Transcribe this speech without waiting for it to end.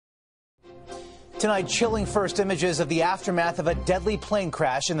Tonight, chilling first images of the aftermath of a deadly plane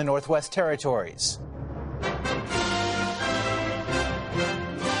crash in the Northwest Territories.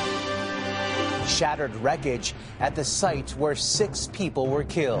 Shattered wreckage at the site where 6 people were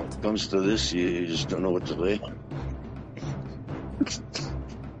killed. Comes to this, you just don't know what to say.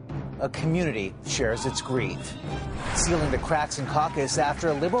 A community shares its grief. Sealing the cracks in caucus after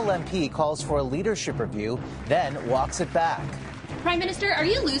a Liberal MP calls for a leadership review, then walks it back. Prime Minister, are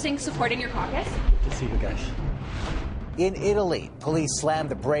you losing support in your caucus? Good to see you guys. In Italy, police slammed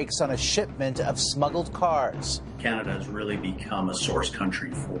the brakes on a shipment of smuggled cars. Canada has really become a source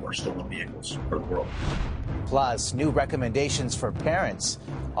country for stolen vehicles for the world. Plus, new recommendations for parents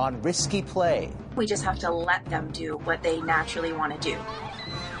on risky play. We just have to let them do what they naturally want to do.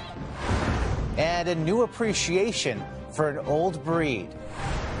 And a new appreciation for an old breed.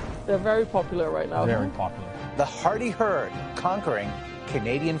 They're very popular right now. Very popular. The hardy herd conquering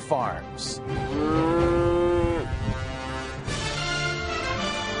Canadian farms.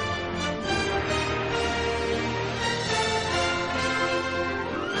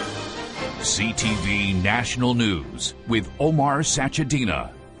 CTV National News with Omar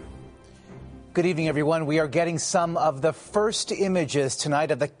Sachedina. Good evening, everyone. We are getting some of the first images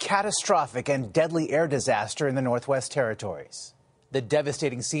tonight of the catastrophic and deadly air disaster in the Northwest Territories. The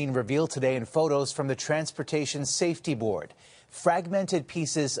devastating scene revealed today in photos from the Transportation Safety Board. Fragmented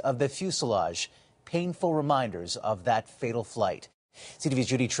pieces of the fuselage, painful reminders of that fatal flight. CTV's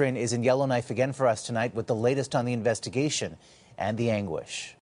Judy Trin is in Yellowknife again for us tonight with the latest on the investigation and the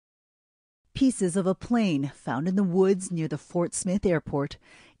anguish. Pieces of a plane found in the woods near the Fort Smith airport.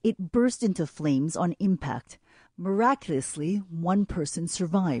 It burst into flames on impact. Miraculously, 1 person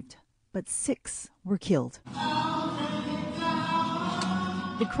survived, but 6 were killed.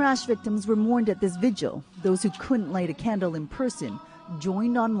 The crash victims were mourned at this vigil. Those who couldn't light a candle in person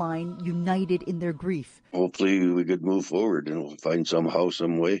joined online, united in their grief. Hopefully we could move forward and we'll find somehow,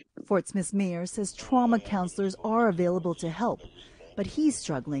 some way. Fort Smith's mayor says trauma counselors are available to help, but he's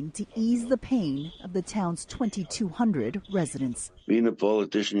struggling to ease the pain of the town's 2,200 residents. Being a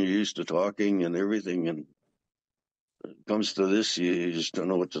politician, you're used to talking and everything, and when it comes to this, you just don't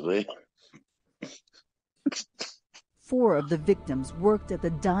know what to say. 4 of the victims worked at the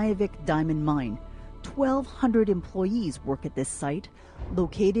Diavik diamond mine. 1,200 employees work at this site,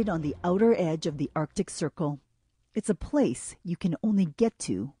 located on the outer edge of the Arctic Circle. It's a place you can only get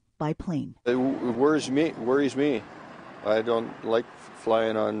to by plane. It worries me. I don't like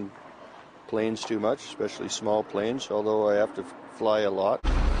flying on planes too much, especially small planes, although I have to fly a lot.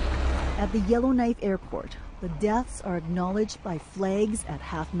 At the Yellowknife Airport, the deaths are acknowledged by flags at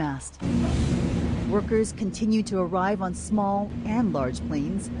half-mast. Workers continue to arrive on small and large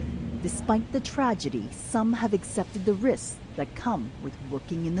planes. Despite the tragedy, some have accepted the risks that come with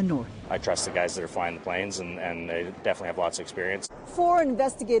working in the north. I trust the guys that are flying the planes, and they definitely have lots of experience. 4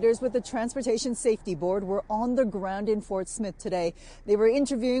 investigators with the Transportation Safety Board were on the ground in Fort Smith today. They were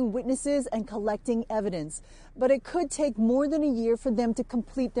interviewing witnesses and collecting evidence. But it could take more than a year for them to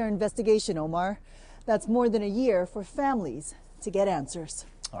complete their investigation, Omar. That's more than a year for families to get answers.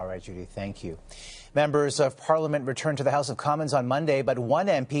 All right, Judy, thank you. Members of Parliament returned to the House of Commons on Monday, but one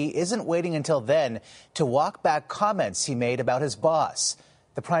MP isn't waiting until then to walk back comments he made about his boss,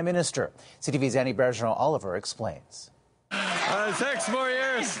 the Prime Minister. CTV's Annie Bergeron-Oliver explains. 6 more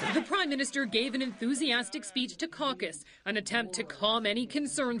years. The Prime Minister gave an enthusiastic speech to caucus, an attempt to calm any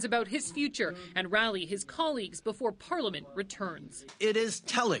concerns about his future and rally his colleagues before Parliament returns. It is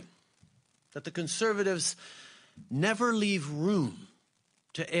telling that the Conservatives never leave room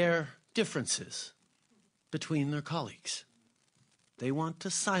to air differences between their colleagues. They want to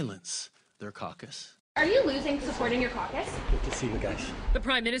silence their caucus. Are you losing support in your caucus? Good to see you guys. The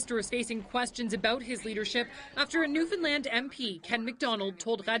Prime Minister is facing questions about his leadership after a Newfoundland MP, Ken MacDonald,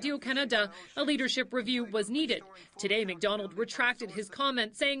 told Radio-Canada a leadership review was needed. Today, MacDonald retracted his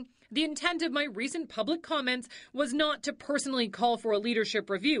comment, saying, "The intent of my recent public comments was not to personally call for a leadership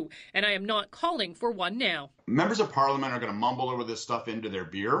review, and I am not calling for one now." Members of Parliament are going to mumble over this stuff into their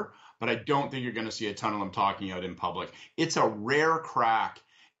beer, but I don't think you're going to see a ton of them talking out in public. It's a rare crack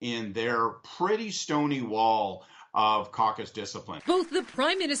in their pretty stony wall of caucus discipline. Both the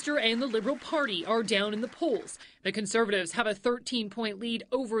Prime Minister and the Liberal Party are down in the polls. The Conservatives have a 13-point lead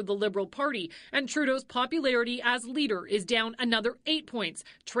over the Liberal Party, and Trudeau's popularity as leader is down another 8 points,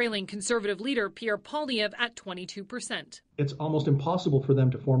 trailing Conservative leader Pierre Poilievre at 22%. It's almost impossible for them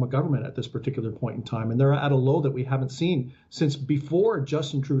to form a government at this particular point in time, and they're at a low that we haven't seen since before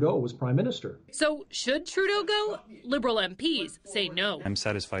Justin Trudeau was Prime Minister. So, should Trudeau go? Liberal MPs say no. I'm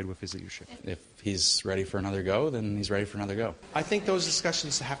satisfied with his leadership. If he's ready for another go, then he's ready for another go. I think those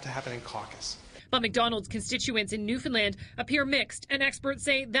discussions have to happen in caucus. But McDonald's constituents in Newfoundland appear mixed, and experts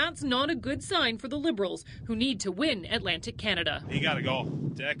say that's not a good sign for the Liberals, who need to win Atlantic Canada. He got to go.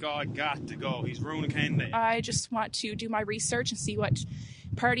 That guy got to go. He's ruining Canada. I just want to do my research and see what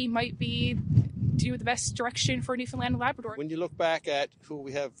party might be do the best direction for Newfoundland and Labrador. When you look back at who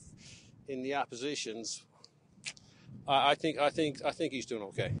we have in the oppositions, I think he's doing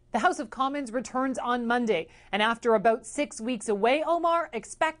okay. The House of Commons returns on Monday, and after about 6 weeks away, Omar,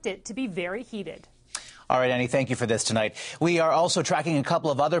 expect it to be very heated. All right, Annie, thank you for this tonight. We are also tracking a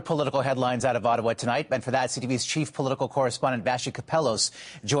couple of other political headlines out of Ottawa tonight. And for that, CTV's chief political correspondent, Vassy Kapelos,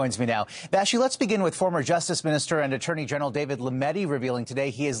 joins me now. Vassy, let's begin with former Justice Minister and Attorney General David Lametti revealing today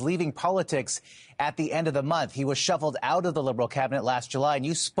he is leaving politics at the end of the month. He was shuffled out of the Liberal cabinet last July, and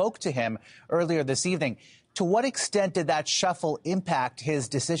you spoke to him earlier this evening. To what extent did that shuffle impact his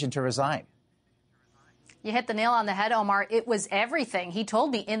decision to resign? You hit the nail on the head, Omar. It was everything. He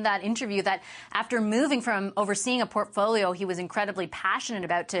told me in that interview that after moving from overseeing a portfolio he was incredibly passionate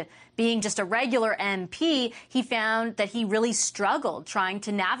about to being just a regular MP, he found that he really struggled trying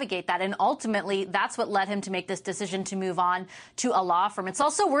to navigate that. And ultimately, that's what led him to make this decision to move on to a law firm. It's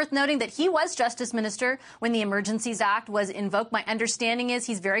also worth noting that he was Justice Minister when the Emergencies Act was invoked. My understanding is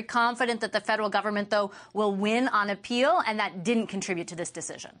he's very confident that the federal government, though, will win on appeal, and that didn't contribute to this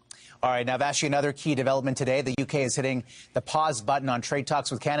decision. All right, now, Vassy, another key development today. The UK is hitting the pause button on trade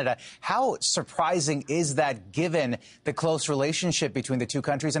talks with Canada. How surprising is that given the close relationship between the two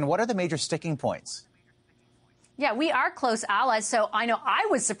countries, and what are the major sticking points? Yeah, we are close allies, so I know I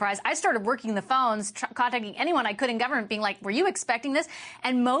was surprised. I started working the phones, contacting anyone I could in government, being like, were you expecting this?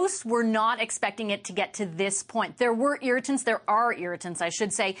 And most were not expecting it to get to this point. There are irritants, I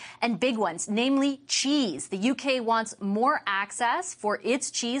should say, and big ones, namely cheese. The UK wants more access for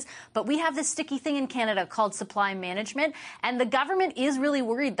its cheese, but we have this sticky thing in Canada called supply management, and the government is really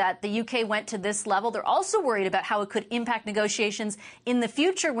worried that the UK went to this level. They're also worried about how it could impact negotiations in the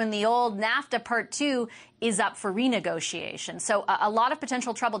future when the old NAFTA Part 2 is up for renegotiation. So a lot of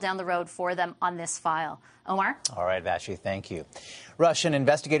potential trouble down the road for them on this file. Omar? All right, Vassy, thank you. Russian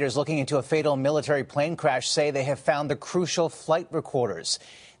investigators looking into a fatal military plane crash say they have found the crucial flight recorders.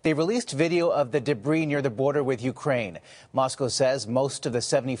 They released video of the debris near the border with Ukraine. Moscow says most of the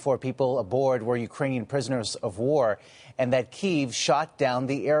 74 people aboard were Ukrainian prisoners of war and that Kyiv shot down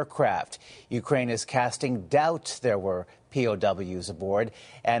the aircraft. Ukraine is casting doubt there were POWs aboard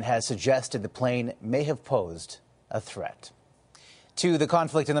and has suggested the plane may have posed a threat. To the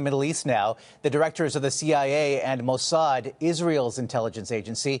conflict in the Middle East now, the directors of the CIA and Mossad, Israel's intelligence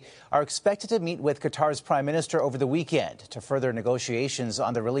agency, are expected to meet with Qatar's prime minister over the weekend to further negotiations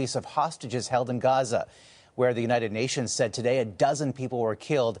on the release of hostages held in Gaza, where the United Nations said today a dozen people were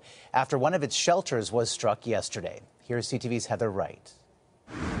killed after one of its shelters was struck yesterday. Here's CTV's Heather Wright.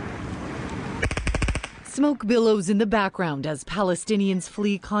 Smoke billows in the background as Palestinians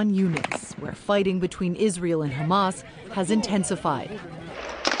flee Khan Yunis, where fighting between Israel and Hamas has intensified.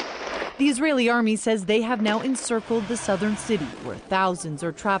 The Israeli army says they have now encircled the southern city, where thousands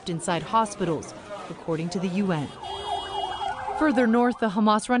are trapped inside hospitals, according to the UN. Further north, the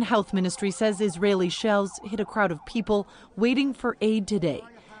Hamas-run health ministry says Israeli shells hit a crowd of people waiting for aid today,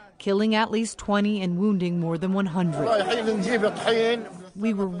 killing at least 20 and wounding more than 100.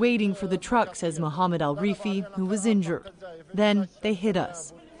 We were waiting for the truck, says Mohammed al-Rifi, who was injured. Then they hit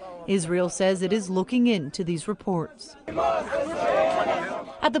us. Israel says it is looking into these reports.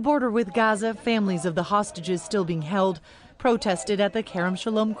 At the border with Gaza, families of the hostages still being held protested at the Kerem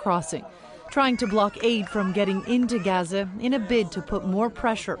Shalom crossing, trying to block aid from getting into Gaza in a bid to put more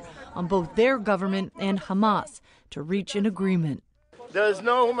pressure on both their government and Hamas to reach an agreement. There is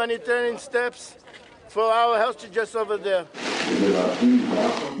no humanitarian steps for our hostages over there.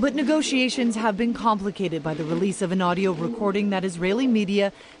 But negotiations have been complicated by the release of an audio recording that Israeli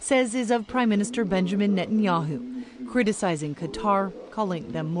media says is of Prime Minister Benjamin Netanyahu, criticizing Qatar,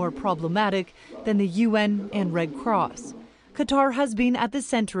 calling them more problematic than the UN and Red Cross. Qatar has been at the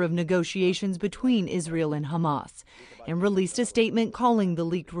center of negotiations between Israel and Hamas and released a statement calling the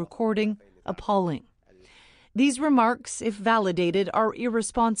leaked recording appalling. These remarks, if validated, are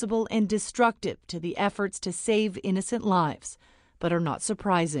irresponsible and destructive to the efforts to save innocent lives, but are not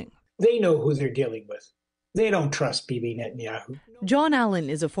surprising. They know who they're dealing with. They don't trust Bibi Netanyahu. John Allen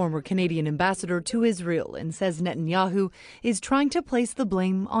is a former Canadian ambassador to Israel and says Netanyahu is trying to place the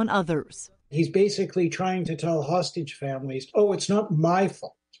blame on others. He's basically trying to tell hostage families, oh, it's not my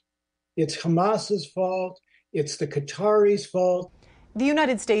fault. It's Hamas's fault. It's the Qataris' fault. The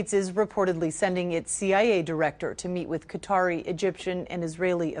United States is reportedly sending its CIA director to meet with Qatari, Egyptian, and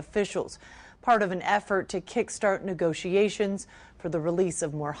Israeli officials, part of an effort to kickstart negotiations for the release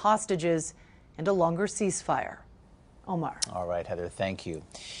of more hostages and a longer ceasefire. Omar. All right, Heather, thank you.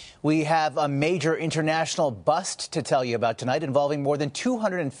 We have a major international bust to tell you about tonight involving more than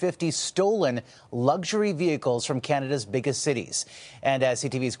 250 stolen luxury vehicles from Canada's biggest cities. And as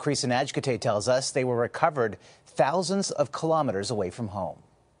CTV's Creason Adjkate tells us, they were recovered thousands of kilometers away from home.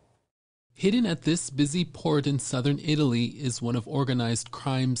 Hidden at this busy port in southern Italy is one of organized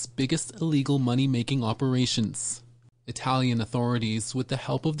crime's biggest illegal money-making operations. Italian authorities, with the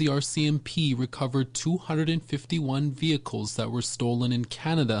help of the RCMP, recovered 251 vehicles that were stolen in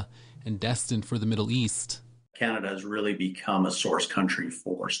Canada and destined for the Middle East. Canada has really become a source country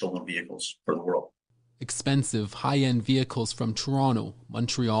for stolen vehicles for the world. Expensive, high-end vehicles from Toronto,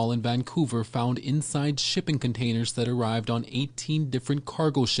 Montreal, and Vancouver found inside shipping containers that arrived on 18 different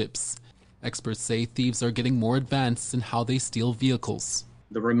cargo ships. Experts say thieves are getting more advanced in how they steal vehicles.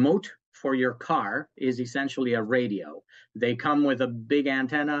 The remote for your car is essentially a radio. They come with a big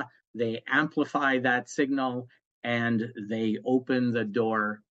antenna, they amplify that signal, and they open the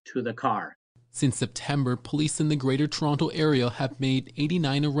door to the car. Since September, police in the Greater Toronto Area have made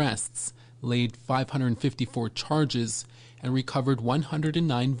 89 arrests, laid 554 charges, and recovered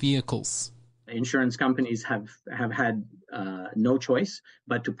 109 vehicles. Insurance companies have had no choice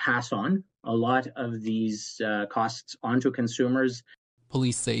but to pass on a lot of these costs onto consumers.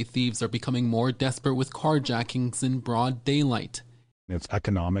 Police say thieves are becoming more desperate with carjackings in broad daylight. It's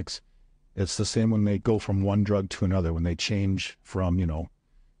economics. It's the same when they go from one drug to another, when they change from,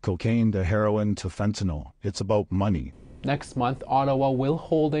 cocaine to heroin to fentanyl. It's about money. Next month, Ottawa will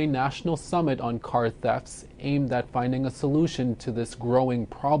hold a national summit on car thefts aimed at finding a solution to this growing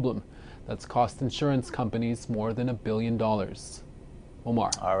problem that's cost insurance companies more than $1 billion.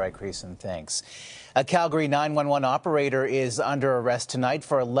 Omar. All right, Creason, thanks. A Calgary 911 operator is under arrest tonight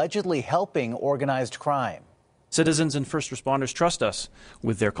for allegedly helping organized crime. Citizens and first responders trust us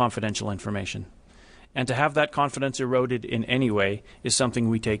with their confidential information. And to have that confidence eroded in any way is something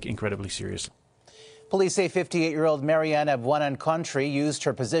we take incredibly seriously. Police say 58-year-old Mariana Buonancontri used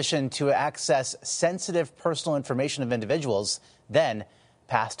her position to access sensitive personal information of individuals, then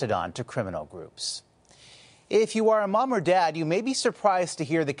passed it on to criminal groups. If you are a mom or dad, you may be surprised to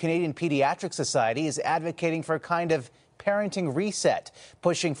hear the Canadian Pediatric Society is advocating for a kind of parenting reset,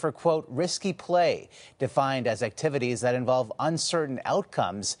 pushing for, quote, risky play, defined as activities that involve uncertain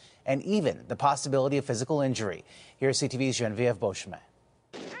outcomes and even the possibility of physical injury. Here's CTV's Geneviève Beauchemin.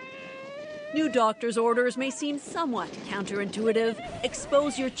 New doctor's orders may seem somewhat counterintuitive.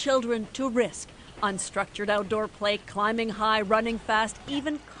 Expose your children to risk. Unstructured outdoor play, climbing high, running fast,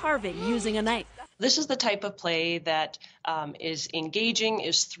 even carving using a knife. This is the type of play that is engaging,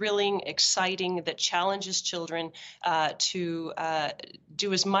 is thrilling, exciting, that challenges children to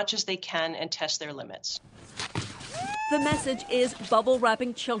do as much as they can and test their limits. The message is bubble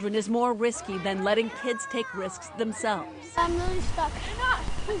wrapping children is more risky than letting kids take risks themselves. I'm really stuck.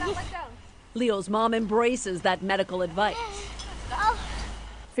 Leo's mom embraces that medical advice.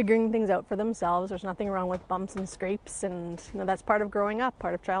 Figuring things out for themselves. There's nothing wrong with bumps and scrapes, and that's part of growing up,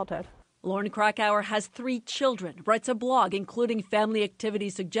 part of childhood. Lauren Krakauer has 3 children, writes a blog including family activity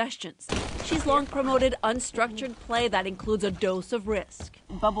suggestions. She's long promoted unstructured play that includes a dose of risk.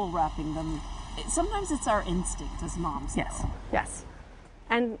 Bubble wrapping them, sometimes it's our instinct as moms. Yes.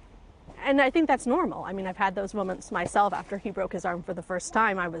 And I think that's normal. I mean, I've had those moments myself after he broke his arm for the first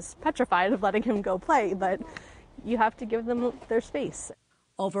time. I was petrified of letting him go play, but you have to give them their space.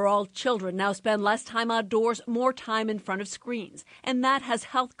 Overall, children now spend less time outdoors, more time in front of screens, and that has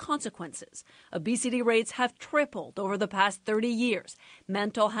health consequences. Obesity rates have tripled over the past 30 years.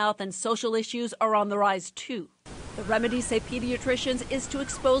 Mental health and social issues are on the rise too. The remedy, say pediatricians, is to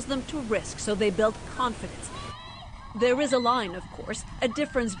expose them to risk so they build confidence. There is a line, of course, a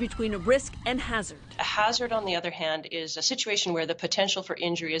difference between risk and hazard. A hazard, on the other hand, is a situation where the potential for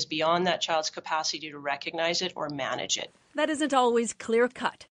injury is beyond that child's capacity to recognize it or manage it. That isn't always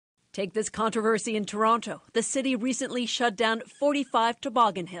clear-cut. Take this controversy in Toronto. The city recently shut down 45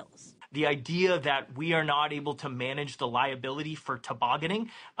 toboggan hills. The idea that we are not able to manage the liability for tobogganing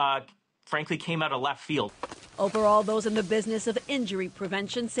frankly came out of left field. Overall, those in the business of injury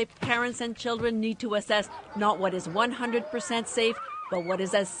prevention say parents and children need to assess not what is 100% safe, but what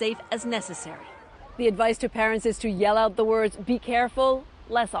is as safe as necessary. The advice to parents is to yell out the words, "Be careful,"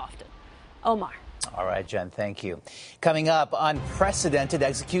 less often. Omar. All right, Jen, thank you. Coming up, unprecedented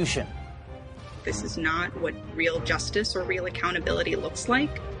execution. This is not what real justice or real accountability looks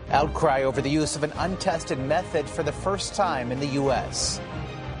like. Outcry over the use of an untested method for the first time in the U.S.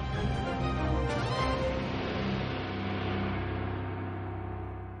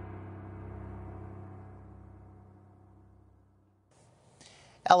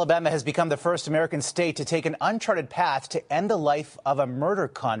 Alabama has become the first American state to take an uncharted path to end the life of a murder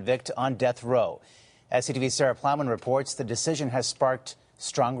convict on death row. As CTV's Sarah Plowman reports, the decision has sparked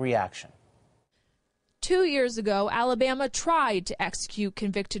strong reaction. 2 years ago, Alabama tried to execute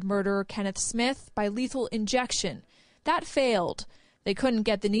convicted murderer Kenneth Smith by lethal injection. That failed. They couldn't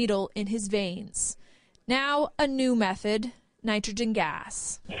get the needle in his veins. Now, a new method, nitrogen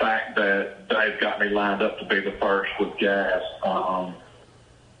gas. The fact that they've got me lined up to be the first with gas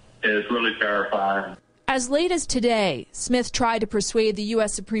is really terrifying. As late as today, Smith tried to persuade the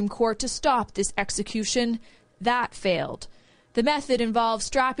U.S. Supreme Court to stop this execution. That failed. The method involves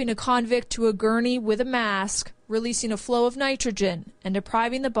strapping a convict to a gurney with a mask, releasing a flow of nitrogen, and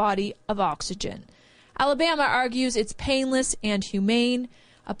depriving the body of oxygen. Alabama argues it's painless and humane.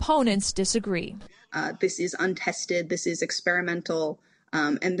 Opponents disagree. This is untested, this is experimental,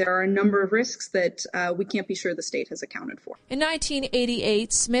 and there are a number of risks that we can't be sure the state has accounted for. In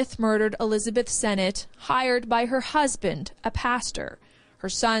 1988, Smith murdered Elizabeth Sennett, hired by her husband, a pastor. Her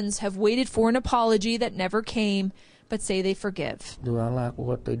sons have waited for an apology that never came, but say they forgive. Do I like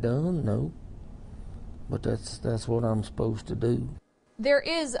what they done? No. But that's what I'm supposed to do. There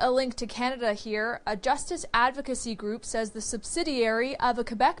is a link to Canada here. A justice advocacy group says the subsidiary of a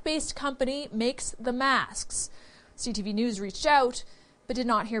Quebec-based company makes the masks. CTV News reached out, but did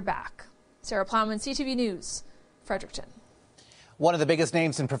not hear back. Sarah Plowman, CTV News, Fredericton. One of the biggest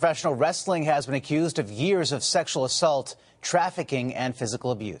names in professional wrestling has been accused of years of sexual assault, trafficking, and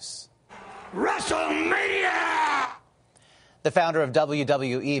physical abuse. WrestleMania! The founder of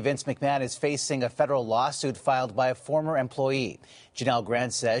WWE, Vince McMahon, is facing a federal lawsuit filed by a former employee. Janelle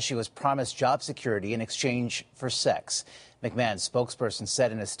Grant says she was promised job security in exchange for sex. McMahon's spokesperson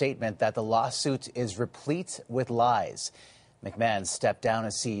said in a statement that the lawsuit is replete with lies. McMahon stepped down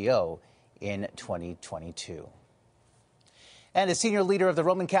as CEO in 2022. And a senior leader of the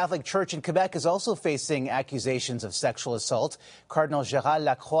Roman Catholic Church in Quebec is also facing accusations of sexual assault. Cardinal Gérald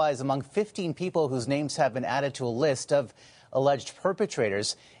Lacroix is among 15 people whose names have been added to a list of alleged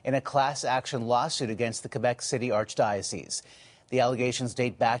perpetrators in a class action lawsuit against the Quebec City Archdiocese. The allegations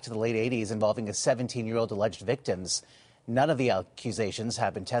date back to the late 80s involving a 17-year-old alleged victims. None of the accusations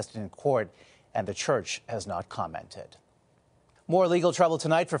have been tested in court, and the church has not commented. More legal trouble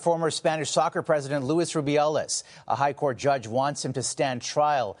tonight for former Spanish soccer president Luis Rubiales. A high court judge wants him to stand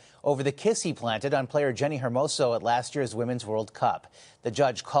trial over the kiss he planted on player Jenny Hermoso at last year's Women's World Cup. The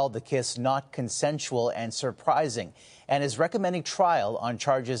judge called the kiss not consensual and surprising and is recommending trial on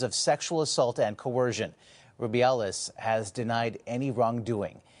charges of sexual assault and coercion. Rubiales has denied any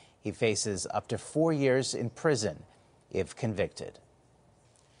wrongdoing. He faces up to 4 years in prison if convicted.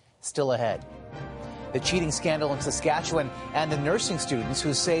 Still ahead, the cheating scandal in Saskatchewan and the nursing students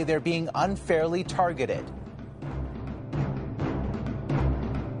who say they're being unfairly targeted.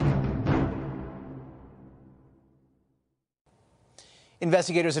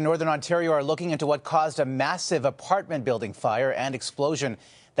 Investigators in Northern Ontario are looking into what caused a massive apartment building fire and explosion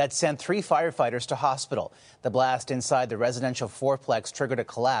that sent 3 firefighters to hospital. The blast inside the residential fourplex triggered a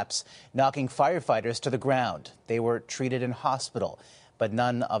collapse, knocking firefighters to the ground. They were treated in hospital, but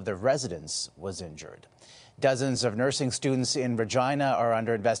none of the residents was injured. Dozens of nursing students in Regina are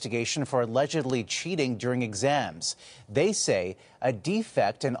under investigation for allegedly cheating during exams. They say a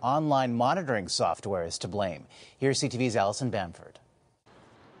defect in online monitoring software is to blame. Here's CTV's Allison Bamford.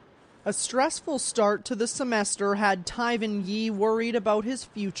 A stressful start to the semester had Tyven Yee worried about his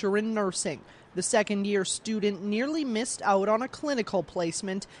future in nursing. The second-year student nearly missed out on a clinical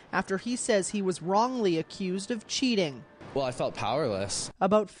placement after he says he was wrongly accused of cheating. Well, I felt powerless.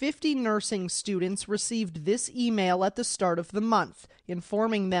 About 50 nursing students received this email at the start of the month,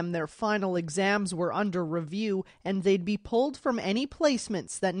 informing them their final exams were under review and they'd be pulled from any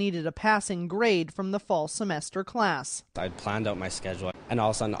placements that needed a passing grade from the fall semester class. I'd planned out my schedule, and all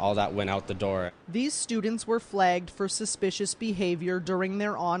of a sudden all that went out the door. These students were flagged for suspicious behavior during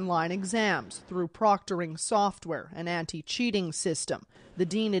their online exams through proctoring software, an anti-cheating system. The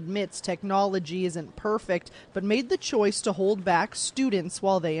dean admits technology isn't perfect, but made the choice to hold back students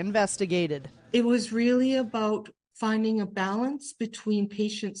while they investigated. It was really about finding a balance between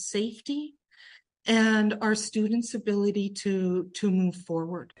patient safety and our students' ability to move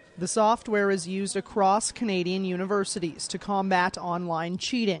forward. The software is used across Canadian universities to combat online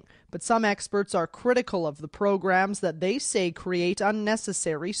cheating, but some experts are critical of the programs that they say create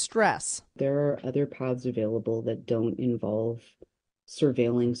unnecessary stress. There are other paths available that don't involve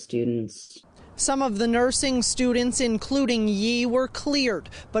surveilling students. Some of the nursing students, including Yi, were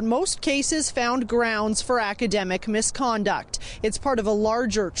cleared, but most cases found grounds for academic misconduct. It's part of a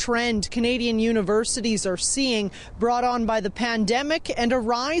larger trend Canadian universities are seeing, brought on by the pandemic and a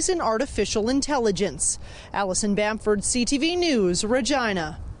rise in artificial intelligence. Alison Bamford, CTV News,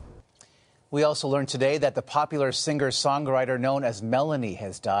 Regina. We also learned today that the popular singer-songwriter known as Melanie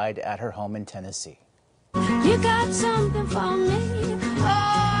has died at her home in Tennessee. You got something for me.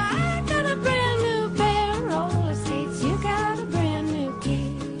 Oh, I got a brand new pair of roller skates. You got a brand new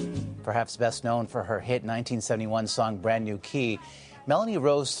key. Perhaps best known for her hit 1971 song Brand New Key, Melanie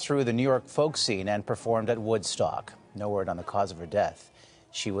rose through the New York folk scene and performed at Woodstock. No word on the cause of her death.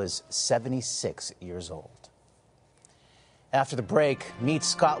 She was 76 years old. After the break, meet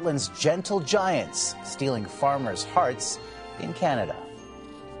Scotland's gentle giants stealing farmers' hearts in Canada.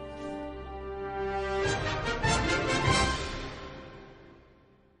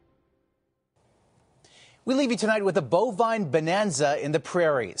 We leave you tonight with a bovine bonanza in the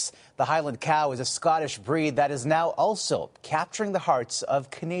prairies. The Highland cow is a Scottish breed that is now also capturing the hearts of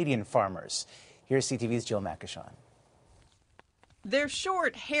Canadian farmers. Here's CTV's Jill Makashon. They're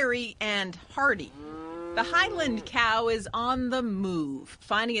short, hairy, and hardy. The Highland cow is on the move,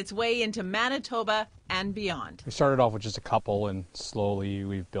 finding its way into Manitoba and beyond. We started off with just a couple, and slowly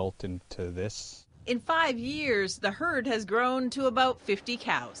we've built into this. In 5 years, the herd has grown to about 50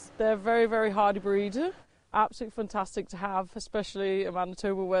 cows. They're very, very hardy breed. Absolutely fantastic to have, especially in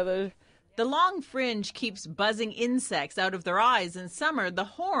Manitoba weather. The long fringe keeps buzzing insects out of their eyes. In summer, the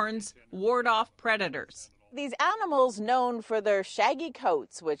horns ward off predators. These animals, known for their shaggy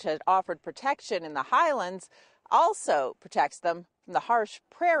coats, which had offered protection in the highlands, also protects them from the harsh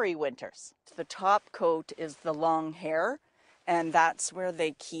prairie winters. The top coat is the long hair, and that's where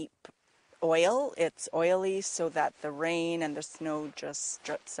they keep oil. It's oily so that the rain and the snow just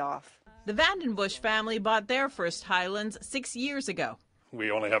drips off. The Vandenbush family bought their first Highlands 6 years ago. We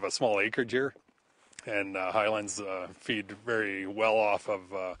only have a small acreage here, and Highlands feed very well off of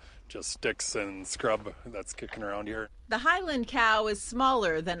just sticks and scrub that's kicking around here. The Highland cow is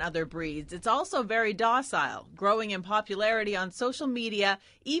smaller than other breeds. It's also very docile, growing in popularity on social media.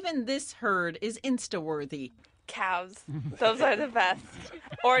 Even this herd is Insta-worthy. Cows, those are the best.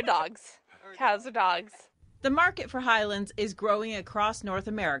 Or dogs. Cows or dogs. The market for Highlands is growing across North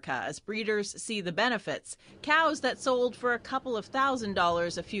America as breeders see the benefits. Cows that sold for a couple of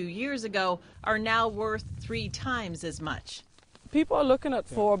 $1,000s a few years ago are now worth 3 times as much. People are looking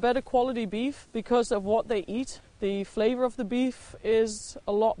for better quality beef because of what they eat. The flavor of the beef is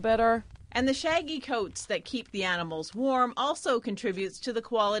a lot better. And the shaggy coats that keep the animals warm also contributes to the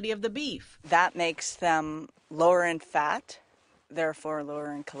quality of the beef. That makes them lower in fat, therefore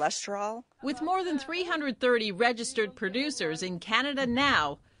lower in cholesterol. With more than 330 registered producers in Canada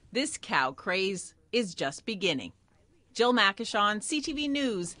now, this cow craze is just beginning. Jill Makashon, CTV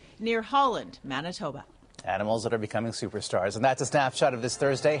News, near Holland, Manitoba. Animals that are becoming superstars. And that's a snapshot of this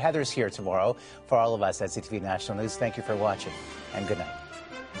Thursday. Heather's here tomorrow. For all of us at CTV National News, thank you for watching, and good night.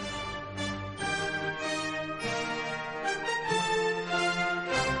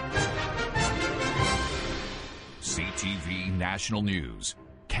 CTV National News,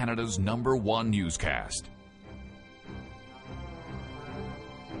 Canada's #1 newscast.